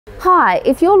Hi,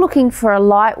 if you're looking for a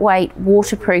lightweight,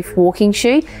 waterproof walking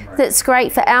shoe that's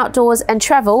great for outdoors and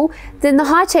travel, then the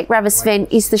Hi-Tec Ravus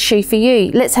Vent is the shoe for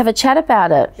you. Let's have a chat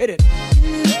about it. Hit it.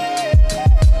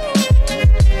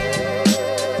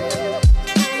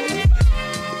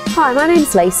 Hi, my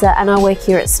name's Lisa and I work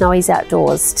here at Snowy's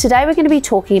Outdoors. Today we're going to be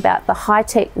talking about the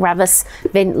Hi-Tec Ravus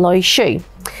Vent Low Shoe.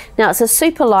 Now it's a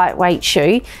super lightweight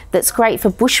shoe that's great for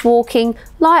bushwalking,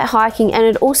 light hiking, and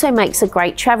it also makes a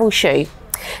great travel shoe.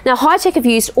 Now Hi-Tec have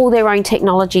used all their own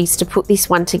technologies to put this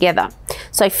one together.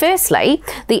 So firstly,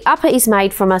 the upper is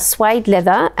made from a suede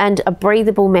leather and a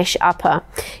breathable mesh upper.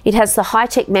 It has the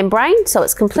Hi-Tec membrane, so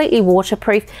it's completely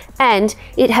waterproof, and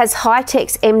it has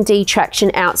Hi-Tec's MD traction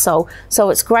outsole, so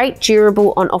it's great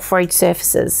durable on off-road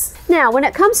surfaces. Now when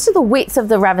it comes to the width of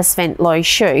the Ravus Vent Low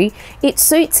shoe, it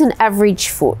suits an average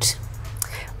foot.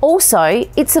 Also,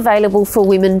 it's available for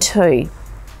women too.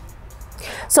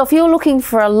 So if you're looking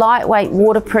for a lightweight,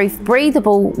 waterproof,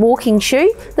 breathable walking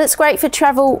shoe that's great for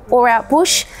travel or out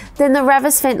bush, then the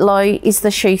Ravus Vent Low is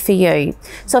the shoe for you.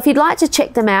 So if you'd like to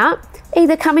check them out,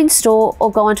 either come in store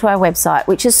or go onto our website,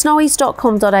 which is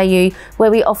snowys.com.au,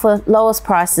 where we offer lowest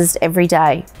prices every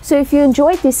day. So if you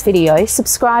enjoyed this video,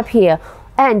 subscribe here.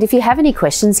 And if you have any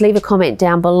questions, leave a comment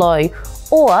down below.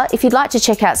 Or if you'd like to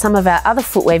check out some of our other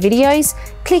footwear videos,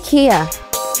 click here.